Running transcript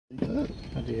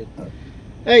I did.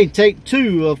 Hey, take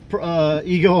two of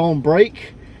Ego on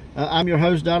Break. I'm your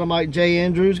host, Dynamite J.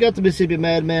 Andrews. Got the Mississippi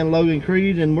Madman, Logan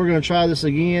Creed, and we're going to try this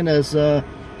again as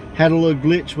had a little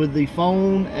glitch with the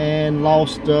phone and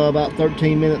lost about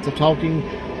 13 minutes of talking.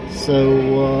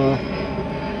 So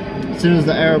as soon as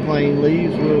the airplane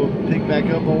leaves, we'll pick back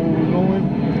up on where we're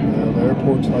going. The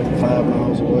airport's like 5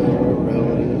 miles away, wherever the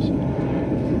hell it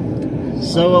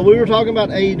is. So we were talking about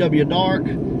AEW Dark.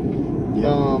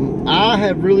 Yeah. I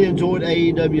have really enjoyed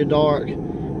AEW Dark.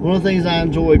 One of the things I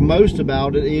enjoy most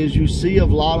about it is you see a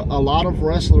lot of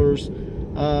wrestlers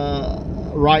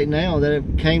right now that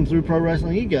have came through Pro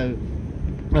Wrestling Ego.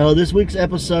 This week's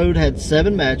episode had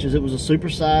 7 matches. It was a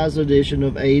supersized edition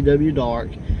of AEW Dark.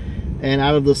 And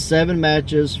out of the 7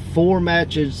 matches, 4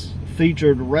 matches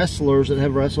featured wrestlers that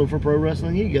have wrestled for Pro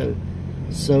Wrestling Ego.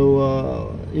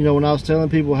 So, you know, when I was telling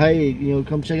people, hey, you know,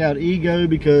 come check out Ego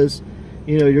because,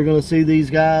 you know, you're going to see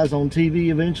these guys on TV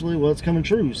eventually. Well, it's coming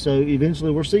true. So eventually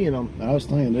we're seeing them. I was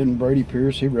thinking, didn't Brady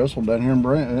Pierce, he wrestled down here in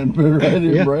Brandon.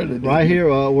 Right here.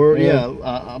 We're,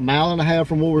 a mile and a half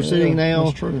from where we're sitting now.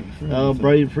 That's true.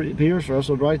 Brady Pierce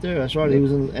wrestled right there. That's right. He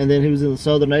was in, and then he was in the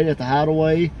Southern 8 at the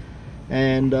Hideaway.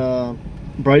 And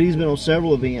Brady's been on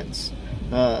several events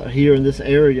here in this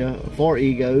area for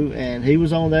Ego. And he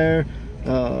was on there.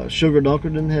 Sugar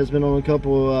Dunkerton has been on a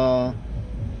couple of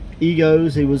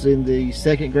Egos. He was in the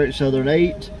second Great Southern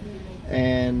 8,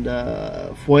 and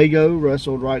Fuego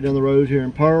wrestled right down the road here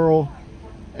in Pearl,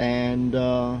 and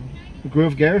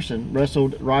Griff Garrison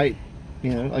wrestled right,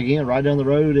 you know, again right down the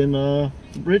road in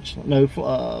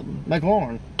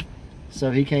McLaurin. So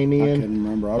he came in. I can't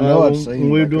remember. I know I'd seen when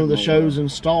we were doing the shows in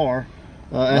Star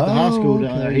at the high school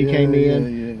down there. He came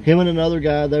in. Him and another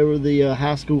guy. They were the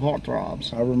high school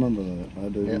heartthrobs. I remember that. I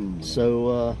do. Remember that.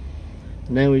 So.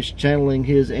 Now he's channeling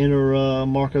his inner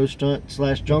Marco Stunt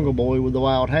 / Jungle Boy with the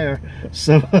wild hair.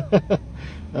 So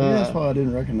that's why I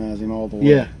didn't recognize him all the way.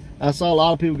 Yeah, I saw a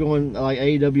lot of people going like,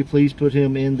 AEW, please put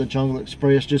him in the Jungle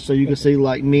Express, just so you can see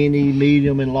like mini,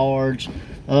 medium, and large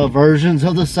versions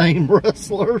of the same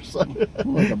wrestlers.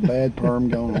 Like a bad perm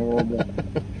gone horrible.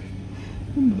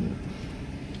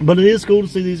 But it is cool to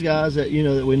see these guys that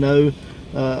that we know.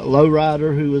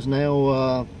 Lowrider, who is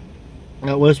now.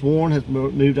 Wes Warren has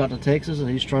moved out to Texas, and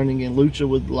he's training in Lucha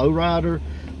with Lowrider.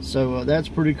 So that's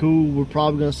pretty cool. We're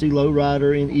probably going to see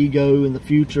Lowrider in Ego in the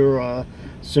future as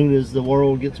soon as the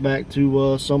world gets back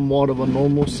to somewhat of a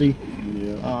normalcy.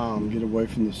 Yeah, get away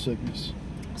from the sickness.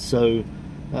 So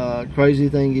crazy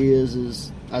thing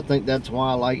is I think that's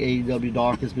why I like AEW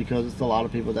Dark, is because it's a lot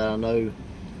of people that I know.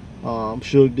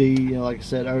 Shug D, like I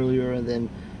said earlier, and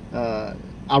then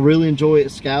I really enjoy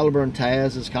Excalibur and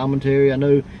Taz's commentary. I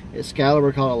know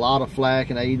Excalibur caught a lot of flack,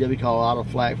 and AEW caught a lot of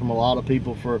flack from a lot of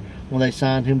people for when they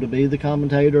signed him to be the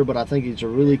commentator, but I think he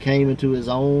really came into his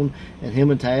own, and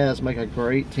him and Taz make a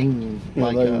great team.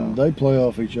 Yeah, they play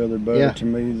off each other better to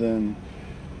me than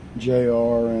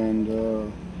JR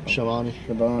and Shivani.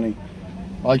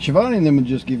 Like, Shivani and them would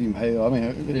just give him hell. I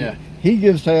mean, he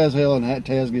gives Taz hell, and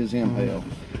Taz gives him hell.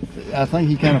 I think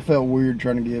he kind of felt weird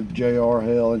trying to give JR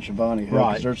hell and Shivani hell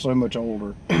because they're so much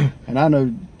older. And I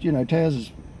know, Taz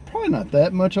is probably not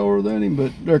that much older than him,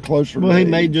 but they're closer. Well, he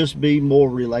may just be more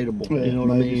relatable. You know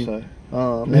what I mean? So.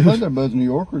 I think they're both New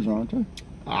Yorkers, aren't they?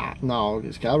 No,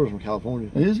 Excalibur's from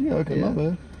California. Is he? Okay, my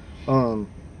bad.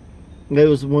 There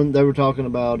was one they were talking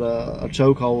about a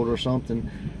chokehold or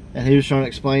something, and he was trying to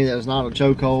explain that it's not a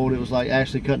chokehold. It was like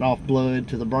actually cutting off blood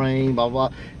to the brain, blah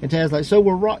blah. And Taz's like, so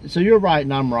we're right. So you're right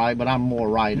and I'm right, but I'm more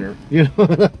righter. You know,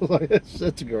 and I was like,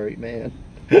 that's great, man.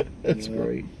 That's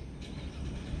great.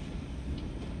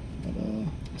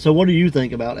 So what do you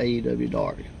think about AEW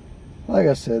Dark? Like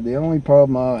I said, the only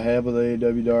problem I have with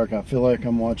AEW Dark, I feel like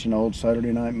I'm watching an old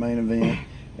Saturday night main event,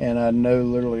 and I know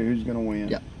literally who's going to win.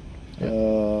 Yeah.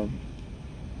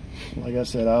 Like I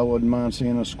said, I wouldn't mind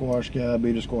seeing a squash guy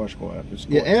beat a squash guy.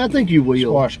 And I think you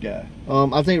will. Squash guy.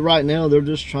 I think right now they're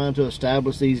just trying to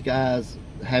establish these guys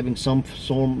having some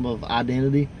form of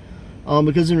identity.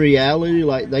 Because in reality,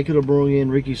 like, they could have brought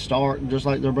in Ricky Stark just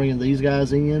like they're bringing these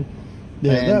guys in.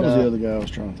 Yeah, and that was the other guy I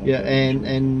was trying to think of. And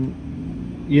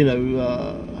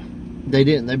they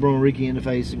didn't. They brought Ricky in to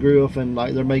face Griff, and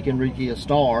like they're making Ricky a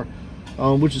star.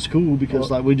 Which is cool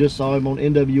because like we just saw him on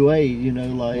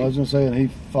NWA, like I was gonna say, and he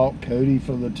fought Cody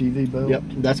for the TV belt. Yep,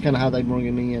 that's kind of how they bring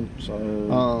him in.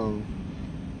 So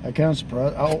I kind of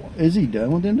surprised. Oh, is he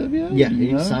done with NWA? Yeah,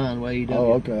 he's signed with AEW.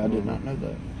 Oh, okay, I did not know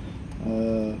that.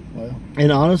 Well,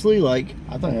 and honestly, like,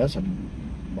 I think that's a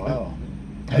wow.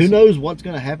 Who knows what's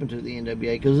going to happen to the NWA?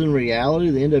 Because in reality,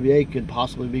 the NWA could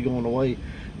possibly be going away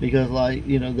because, like,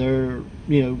 they're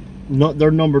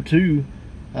they're number 2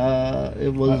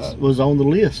 it was on the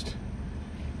list.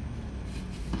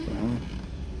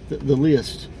 The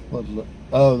list.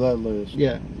 Oh, that list.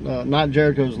 Yeah, not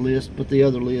Jericho's list, but the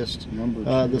other list.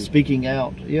 The speaking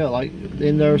out. Yeah, like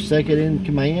in their second in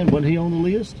command, wasn't he on the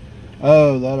list?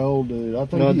 Oh, that old dude. I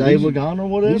think Dave Logan or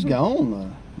whatever. He's gone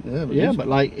though. Yeah, but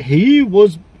like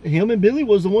him and Billy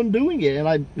was the one doing it, and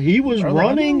like he was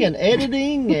running and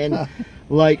editing and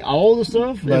like all the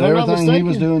stuff. But everything he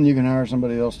was doing, you can hire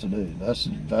somebody else to do. That's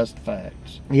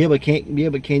facts. Yeah, but can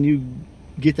you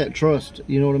get that trust?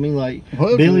 You know what I mean? Like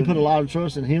Billy put a lot of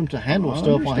trust in him to handle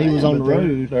stuff while he was on the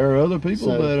road. There are other people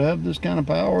that have this kind of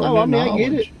power. Oh, I mean, I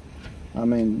get it. I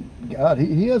mean, God,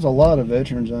 he has a lot of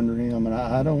veterans under him, and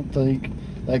I don't think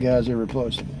that guy's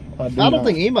irreplaceable. I don't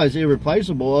think anybody's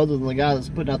irreplaceable other than the guy that's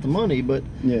putting out the money. But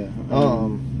yeah,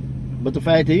 but the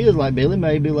fact is, like Billy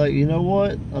may be like, you know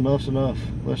what, enough's enough.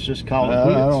 Let's just call it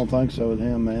quits. I don't think so with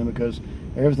him, man, because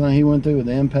everything he went through with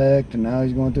Impact, and now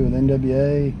he's going through with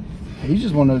NWA. He's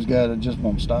just one of those guys that just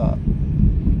won't stop.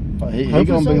 He's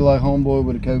gonna be like homeboy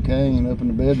with the cocaine up in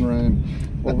the bedroom.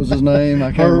 What was his name?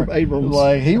 I can't remember. Abrams.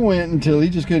 Like he went until he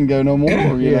just couldn't go no more.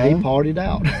 You know? He partied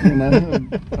out. You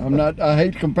know, I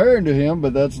hate comparing to him,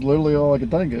 but that's literally all I could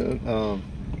think of.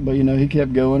 But you know, he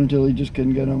kept going until he just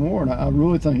couldn't go no more, and I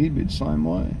really think he'd be the same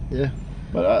way. Yeah.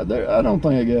 But I don't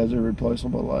think a guy's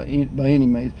irreplaceable by any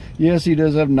means. Yes, he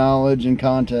does have knowledge and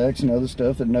contacts and other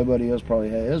stuff that nobody else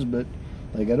probably has, but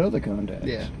they got other contacts.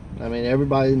 Yeah. I mean,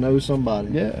 everybody knows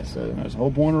somebody. Yeah. So that's the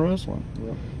whole point of wrestling.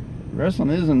 Yeah. Wrestling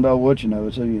isn't about what you know,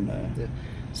 it's who you know. Yeah.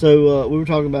 So we were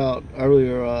talking about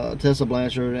earlier Tessa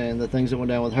Blanchard and the things that went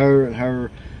down with her, and her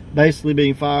basically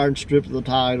being fired and stripped of the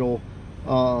title.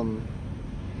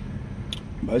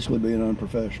 Basically being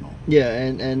unprofessional. Yeah,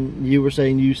 and you were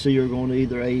saying you see her going to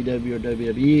either AEW or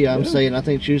WWE. I'm saying I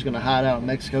think she's going to hide out in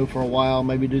Mexico for a while,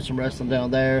 maybe do some wrestling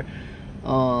down there.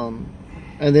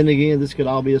 And then again, this could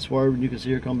all be a swerve, and you could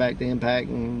see her come back to Impact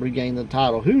and regain the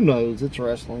title. Who knows? It's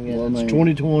wrestling. And it's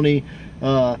 2020.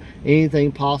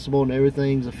 Anything possible, and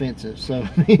everything's offensive. So,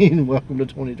 I mean, welcome to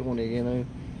 2020, you know.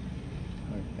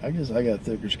 I guess I got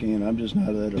thicker skin. I'm just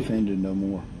not that offended no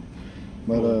more.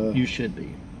 But well, you should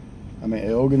be. I mean,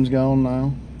 Elgin's gone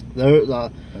now.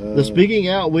 The speaking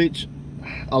out, which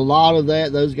a lot of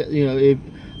that, those guys, you know, a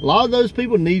lot of those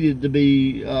people needed to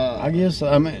be, I guess,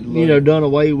 I mean, you know, done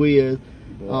away with.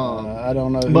 I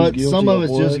don't know. But some of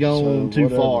it's just gone too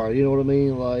far. You know what I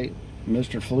mean? Like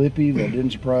Mr. Flippy, that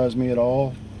didn't surprise me at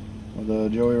all.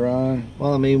 With Joey Ryan.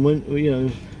 Well, I mean, when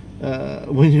you know,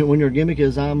 when your gimmick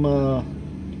is I'm,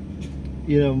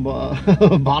 you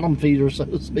know, bottom feeder, so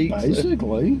to speak.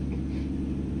 Basically. So.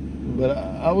 But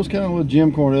I was kind of with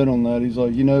Jim Cornette on that. He's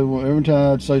like, you know, every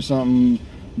time I'd say something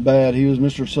bad, he was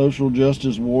Mr. Social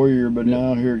Justice Warrior, but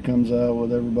now here it comes out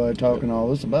with everybody talking all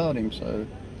this about him. So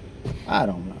I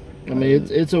don't know. I mean,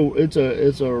 it's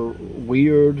a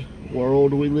weird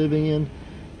world we live in.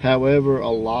 However, a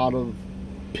lot of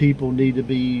people need to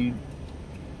be,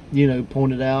 you know,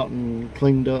 pointed out and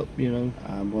cleaned up. You know.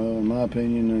 Well, in my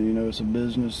opinion, you know, it's a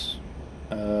business.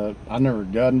 I never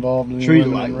got involved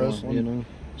in like wrestling, you know.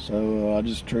 So I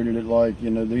just treated it like, you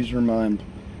know, these are my,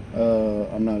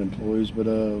 I'm not employees, but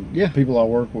people I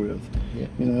work with. Yeah.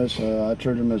 You know, so I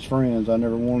treated them as friends. I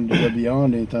never wanted to go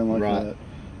beyond anything like that.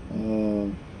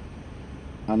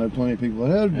 I know plenty of people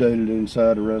that have dated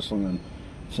inside of wrestling and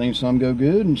seen some go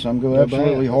good and some go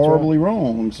absolutely horribly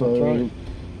wrong. So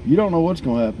you don't know what's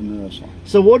going to happen in wrestling.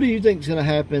 So what do you think is going to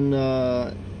happen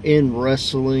in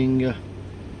wrestling?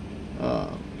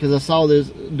 Because I saw this,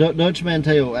 Dutch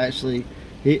Mantell actually,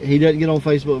 he doesn't get on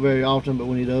Facebook very often, but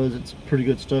when he does, it's pretty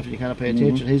good stuff. You kind of pay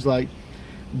attention. He's like,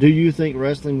 do you think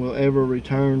wrestling will ever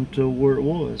return to where it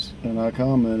was? And I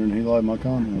commented, and he liked my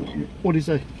comment. What did he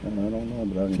say? I don't know,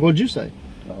 but I didn't. What did you say?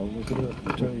 I'll look it up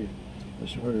and tell you.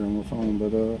 It's right here on my phone,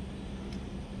 but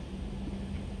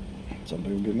some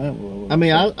people get mad with it. I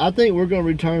mean, I think we're going to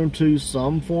return to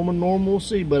some form of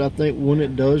normalcy, but I think when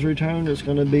it does return, it's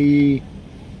going to be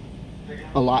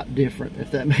a lot different,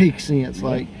 if that makes sense. Yeah.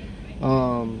 Like,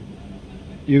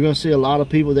 you're going to see a lot of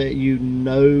people that you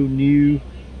know, knew,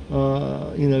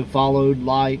 you know, followed,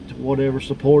 liked, whatever,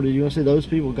 supported. You're going to see those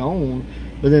people gone,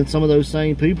 but then some of those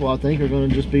same people, I think, are going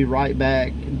to just be right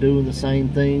back doing the same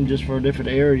thing, just for a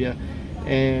different area,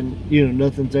 and you know,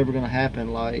 nothing's ever going to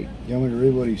happen. Like, you want me to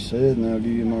read what he said, and I'll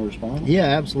give you my response? Yeah,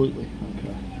 absolutely.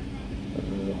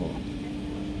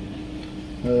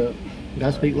 Okay.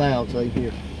 Gotta speak loud so they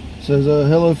hear. Says,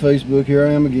 hello Facebook, here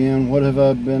I am again. What have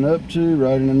I been up to?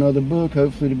 Writing another book,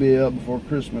 hopefully to be out before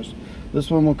Christmas. This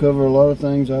one will cover a lot of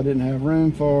things I didn't have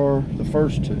room for the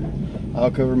first two. I'll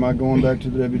cover my going back to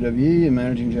the WWE and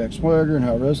managing Jack Swagger and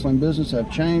how wrestling business have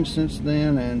changed since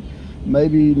then, and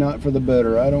maybe not for the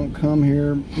better. I don't come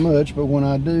here much, but when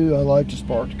I do, I like to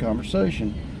spark the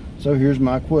conversation. So here's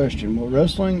my question. Will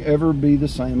wrestling ever be the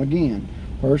same again?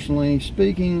 Personally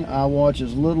speaking, I watch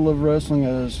as little of wrestling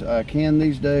as I can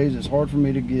these days. It's hard for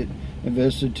me to get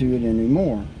invested to it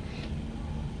anymore.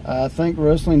 I think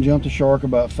wrestling jumped the shark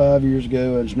about 5 years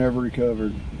ago and has never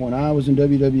recovered. When I was in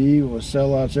WWE, it was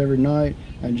sellouts every night,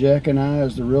 and Jack and I,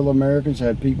 as the real Americans,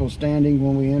 had people standing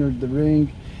when we entered the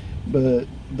ring. But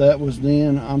that was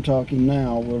then. I'm talking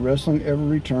now. Will wrestling ever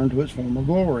return to its former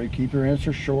glory? Keep your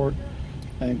answers short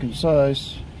and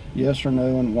concise. Yes or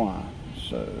no, and why?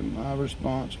 So my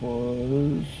response was,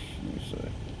 let me see.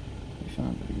 Let me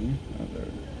find it again. Oh, there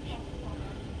it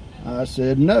is. I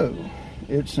said no.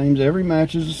 It seems every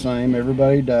match is the same.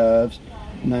 Everybody dives.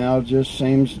 Now it just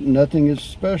seems nothing is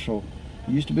special.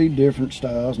 It used to be different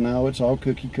styles. Now it's all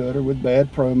cookie cutter with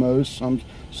bad promos. Some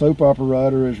soap opera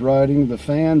writer is writing. The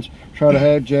fans try to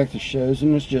hijack the shows,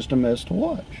 and it's just a mess to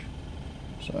watch.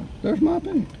 So there's my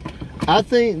opinion. I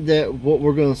think that what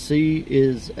we're going to see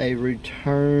is a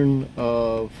return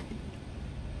of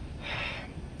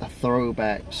a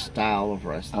throwback style of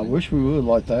wrestling. I wish we would,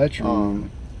 like that.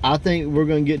 I think we're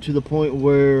going to get to the point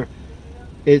where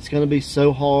it's going to be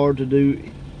so hard to do,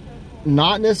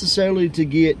 not necessarily to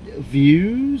get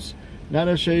views, not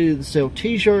necessarily to sell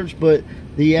t-shirts, but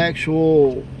the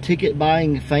actual ticket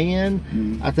buying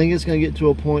fan. I think it's going to get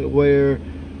to a point where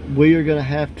we are going to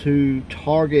have to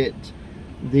target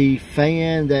the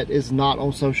fan that is not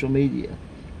on social media.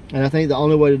 And I think the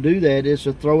only way to do that is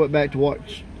to throw it back to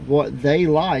what they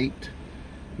liked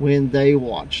when they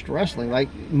watched wrestling. Like,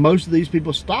 most of these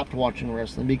people stopped watching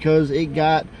wrestling because it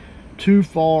got too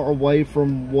far away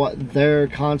from what their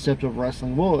concept of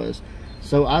wrestling was.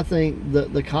 So I think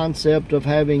the concept of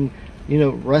having, you know,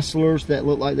 wrestlers that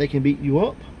look like they can beat you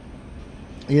up,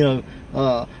 you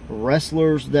know,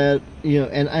 wrestlers that, you know,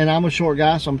 and I'm a short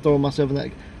guy, so I'm throwing myself in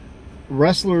that,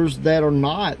 wrestlers that are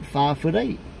not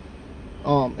 5'8".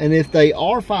 And if they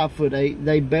are 5'8",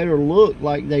 they better look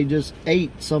like they just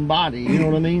ate somebody. You know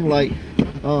what I mean? Like,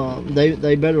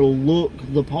 they better look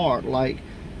the part. Like,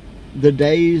 the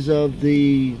days of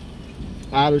the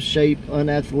out of shape,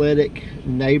 unathletic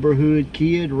neighborhood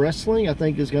kid wrestling, I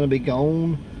think is going to be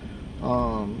gone.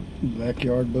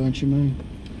 Backyard bunch, you mean?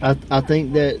 I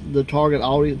think that the target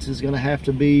audience is going to have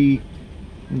to be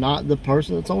not the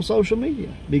person that's on social media,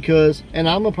 because, and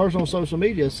I'm a person on social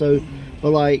media, so,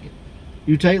 but like,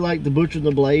 you take like the Butcher and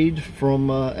the Blade from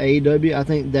AEW, I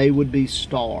think they would be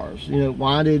stars. You know,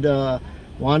 why did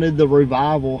the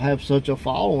Revival have such a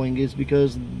following? Is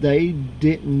because they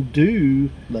didn't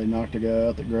do. They knocked a guy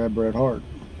out that grabbed Bret Hart.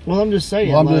 Well, I'm just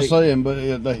saying. Well, I'm just saying, but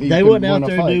they wasn't out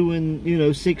there doing, you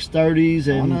know, 630s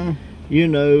and, you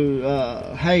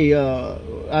know, hey,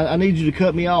 I need you to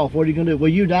cut me off. What are you gonna do? Well,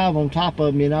 you dive on top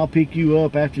of me and I'll pick you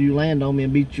up after you land on me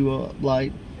and beat you up.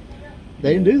 Like,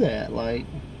 they didn't do that. Like,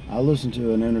 I listened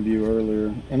to an interview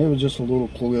earlier, and it was just a little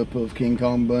clip of King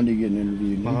Kong Bundy getting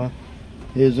interviewed.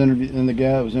 His interview, and the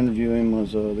guy that was interviewing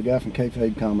was the guy from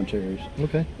Kayfabe Commentaries.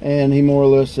 Okay. And he more or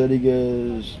less said, he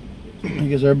goes,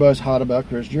 everybody's hot about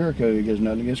Chris Jericho. He goes,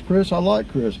 nothing against Chris. I like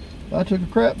Chris. I took a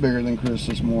crap bigger than Chris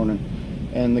this morning.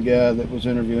 And the guy that was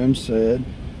interviewing said,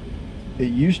 it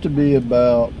used to be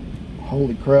about,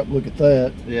 holy crap, look at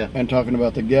that. Yeah. And talking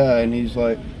about the guy, and he's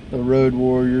like, the Road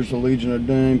Warriors, the Legion of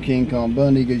Doom, King Kong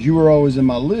Bundy. He goes, you were always in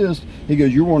my list. He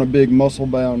goes, you weren't a big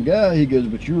muscle-bound guy. He goes,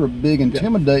 but you're a big,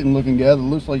 intimidating-looking guy that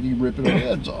looks like you ripping our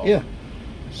heads off. Yeah.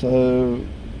 So,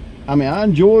 I mean, I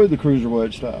enjoy the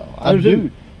cruiserweight style. I do.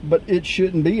 But it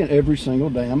shouldn't be in every single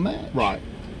damn match. Right.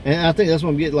 And I think that's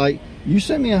what I'm getting, like, you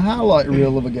sent me a highlight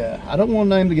reel of a guy. I don't want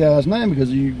to name the guy's name because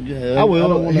you. I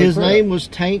will. His name was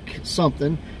Tank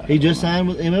something. He just signed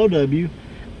with MLW,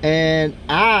 and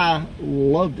I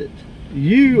loved it.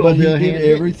 You, but he did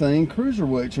everything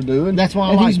cruiserweights are doing. That's why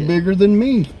I like it. He's bigger than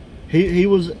me. He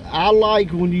was. I like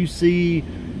when you see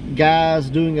guys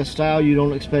doing a style you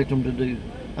don't expect them to do.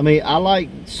 I mean, I like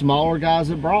smaller guys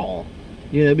that brawl.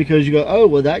 You know, because you go, oh,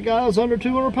 well, that guy's under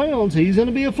 200 pounds. He's going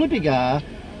to be a flippy guy.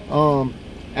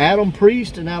 Adam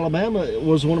Priest in Alabama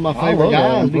was one of my favorite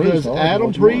guys because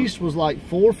Adam Priest was like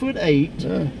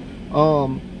 4'8".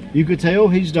 Yeah. You could tell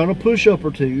he's done a push-up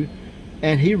or two,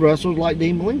 and he wrestled like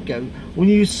Dean Malenko. When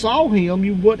you saw him,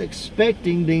 you weren't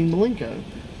expecting Dean Malenko.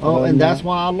 And that's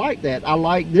why I like that. I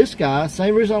like this guy.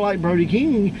 Same reason I like Brody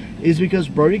King is because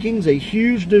Brody King's a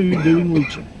huge dude doing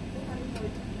lucha.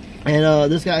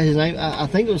 And this guy, his name, I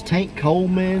think it was Tank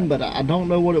Coleman, but I don't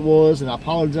know what it was, and I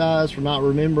apologize for not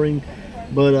remembering.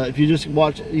 But if you just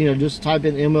watch, just type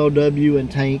in MLW and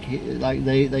Tank, like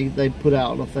they put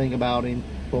out a thing about him.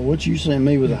 Well, what you sent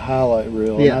me was a highlight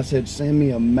reel, and I said, send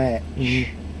me a match.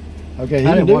 Okay, he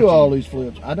can do all these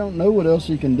flips. I don't know what else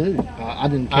he can do. I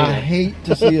didn't care. I hate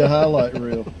to see a highlight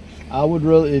reel. I would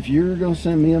rather, if you're going to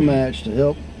send me a match to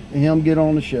help him get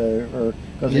on the show, or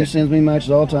because he sends me matches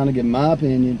all the time to get my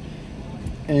opinion,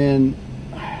 and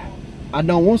I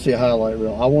don't want to see a highlight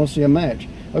reel. I want to see a match.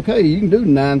 Okay, you can do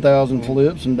 9,000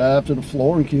 flips and dive to the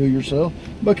floor and kill yourself,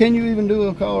 but can you even do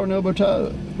a collar and elbow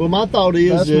tie-up? Well, my thought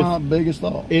is, that's my biggest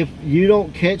thought. If you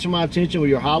don't catch my attention with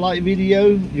your highlight video,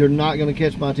 you're not going to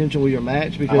catch my attention with your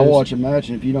match. Because I'll watch a match,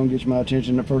 and if you don't get my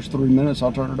attention in the first 3 minutes,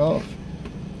 I'll turn it off.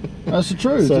 That's the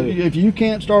truth. So, if you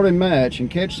can't start a match and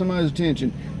catch somebody's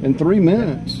attention in 3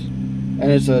 minutes, and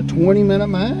it's a 20-minute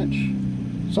match,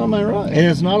 something ain't right. And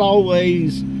it's not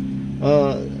always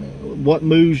what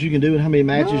moves you can do and how many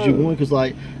matches you won. Because,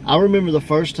 like, I remember the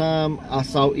first time I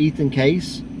saw Ethan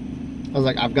Case, I was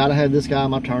like, I've got to have this guy in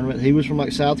my tournament. He was from,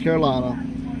 like, South Carolina.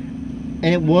 And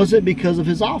it wasn't because of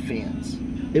his offense.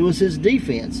 It was his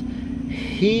defense.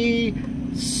 He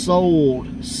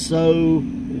sold so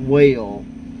well.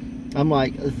 I'm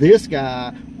like, this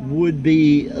guy would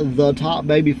be the top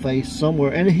babyface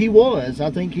somewhere, and he was.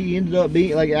 I think he ended up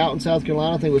being, like, out in South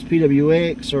Carolina. I think it was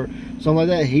PWX or something like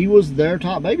that. He was their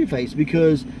top babyface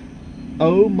because,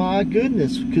 oh my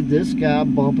goodness, could this guy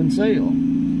bump and sell?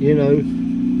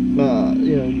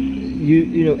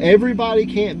 Everybody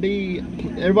can't be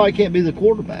the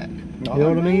quarterback. You know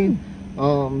what I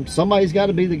mean? Somebody's got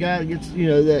to be the guy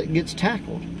that gets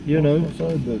tackled.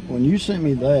 But when you sent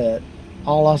me that,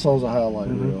 all I saw was a highlight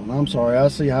reel. And I'm sorry, I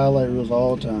see highlight reels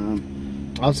all the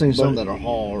time. I've seen some that are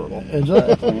horrible.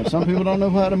 Exactly. And some people don't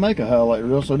know how to make a highlight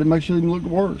reel, so it makes you look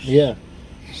worse. Yeah.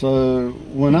 So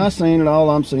when I seen it, all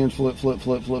I'm seeing is flip, flip,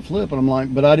 flip, flip, flip. And I'm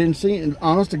like, but I didn't see it.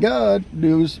 Honest to God,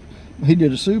 he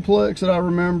did a suplex that I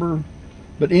remember.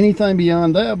 But anything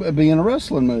beyond that would be in a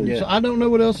wrestling move. Yeah. So I don't know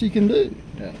what else he can do.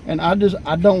 Yeah. And I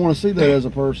don't want to see that as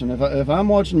a person. If I'm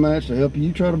watching a match to help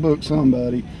you try to book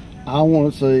somebody, I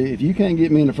want to say, if you can't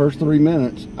get me in the first 3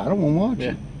 minutes, I don't want to watch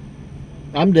it.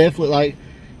 I'm definitely like,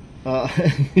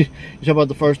 you talk about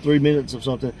the first 3 minutes of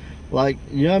something. Like,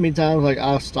 you know how many times like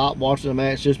I stop watching a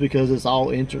match just because it's all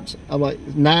entrance? I'm like,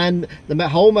 the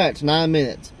whole match, 9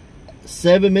 minutes.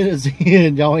 7 minutes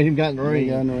in, y'all ain't even got in the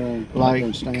ring. Like,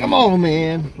 come on,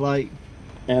 man.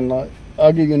 And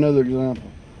I'll give you another example.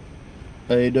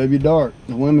 AEW Dark,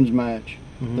 the women's match.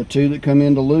 The two that come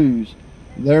in to lose.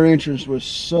 Their entrance was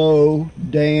so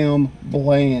damn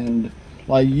bland.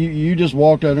 Like, you just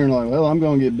walked out there and like, well, I'm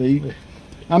going to get beat.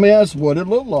 I mean, that's what it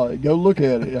looked like. Go look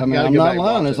at it. I mean, I'm not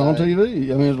lying. It's on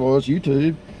TV. I mean, it's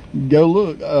YouTube. Go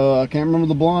look. I can't remember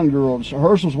the blonde girl.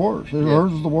 Hers was worse.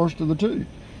 Hers was the worst of the two.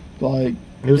 Like,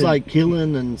 it was like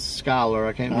Killian and Skylar.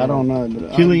 I can't remember. I don't know.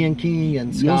 But Killian King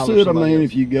and Skylar. You'll see what I mean.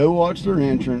 If you go watch their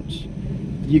entrance,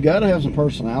 you got to have some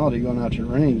personality going out your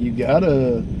ring.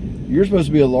 You're supposed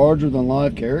to be a larger than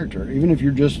life character, even if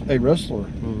you're just a wrestler.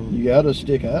 You got to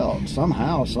stick out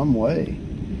somehow, some way.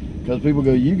 Because people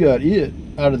go, you got it.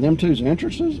 Out of them two's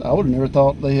entrances, I would have never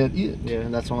thought they had it. Yeah,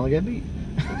 and that's why they got beat.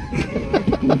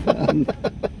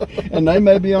 And they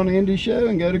may be on the indie show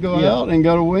and go out and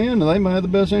go to win, and they may have the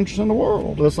best entrance in the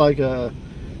world. Well, it's like, I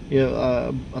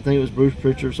think it was Bruce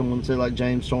Pritchard. Someone said like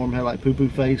James Storm had like poo-poo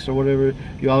face or whatever.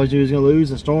 You always knew he was going to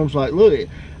lose, and Storm's like, look,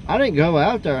 I didn't go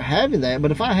out there having that,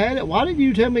 but if I had it, why didn't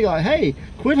you tell me, like, hey,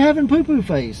 quit having poo-poo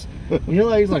face?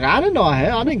 He's like, I didn't know I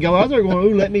had. I didn't go out there going,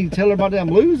 ooh, let me tell everybody I'm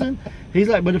losing. He's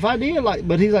like, but if I did,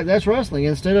 but he's like, that's wrestling.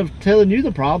 Instead of telling you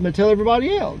the problem, and tell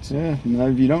everybody else. Yeah, no,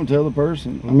 if you don't tell the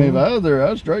person. I mean, if I was there,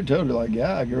 I'd straight tell her, like,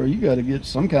 yeah, girl, you got to get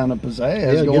some kind of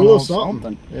pizzazz going on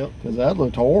something. Because that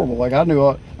looked horrible. Like, I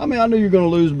knew you're going to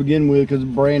lose to begin with because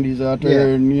Brandy's out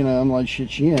there, and, I'm like,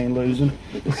 shit, she ain't losing.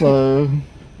 So,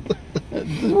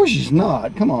 well, she's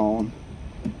not. Come on.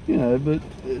 But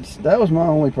that was my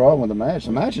only problem with the match.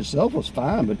 The match itself was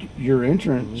fine, but your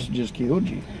entrance just killed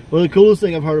you. Well, the coolest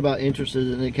thing I've heard about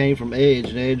entrances, and it came from Edge,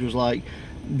 and Edge was like,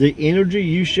 the energy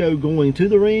you show going to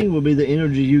the ring will be the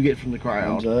energy you get from the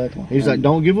crowd. Exactly. He's like,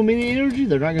 don't give them any energy,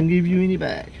 they're not going to give you any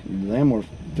back. Them were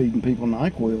feeding people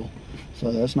NyQuil,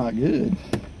 so that's not good.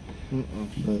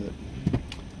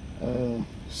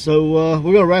 So we're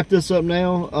going to wrap this up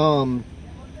now.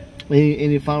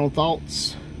 Any final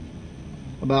thoughts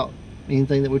about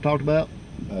anything that we talked about?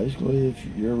 Basically, if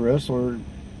you're a wrestler,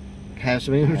 have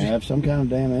some energy. Have some kind of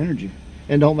damn energy.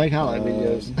 And don't make highlight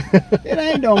videos. It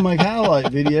ain't don't make highlight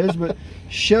videos, but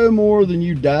show more than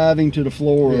you diving to the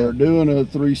floor or doing a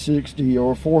 360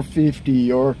 or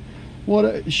 450 or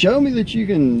what. Show me that you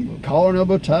can collar and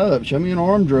elbow tie up. Show me an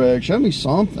arm drag. Show me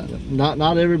something.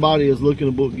 Not everybody is looking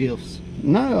to book gifts.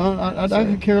 No, I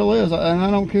could care less. And I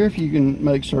don't care if you can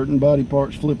make certain body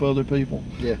parts flip other people.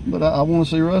 Yeah. But I want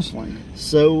to see wrestling.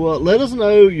 So let us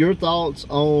know your thoughts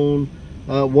on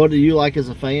what do you like as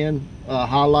a fan.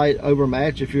 Highlight over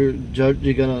match if you're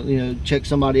gonna check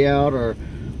somebody out or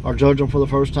judge them for the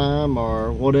first time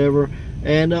or whatever.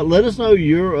 And let us know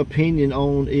your opinion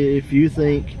on if you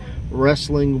think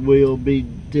wrestling will be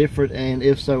different, and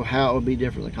if so, how it would be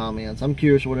different in the comments. I'm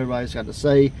curious what everybody's got to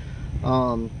say.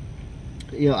 I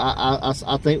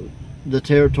think the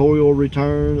territorial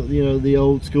return, the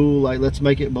old school, like let's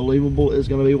make it believable, is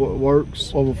going to be what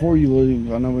works. Well, before you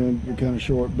leave, I know we're kind of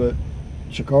short, but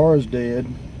Shakara's dead.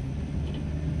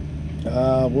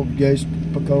 What Gage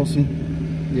Picosi?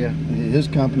 Yeah. His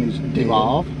company's dead.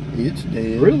 Evolve? It's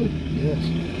dead. Really?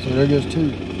 Yes. So there goes 2.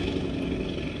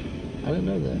 I didn't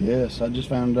know that. Yes, I just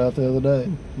found it out the other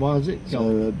day. Why is it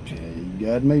gone? So, you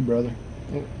got me, brother.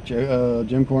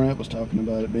 Jim Cornette was talking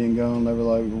about it being gone. They were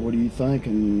like, what do you think?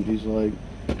 And he's like,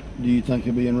 do you think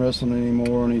he'll be in wrestling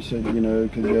anymore? And he said,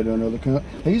 could go to another company.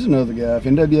 He's another guy. If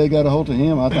NWA got a hold of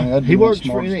him, I think that'd be he works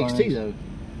for NXT, though.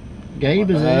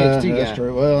 Gabe is an NXT guy. That's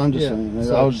true. Well, I'm just saying.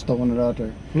 So, I was just throwing it out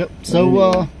there. Yep. So,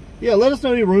 let us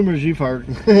know any rumors you've heard.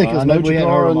 I know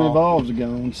Jakar and Evolve's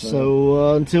gone.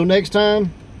 So, until next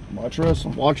time, watch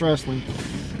wrestling. Watch wrestling.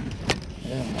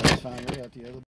 Yeah, that's fine. We got the other.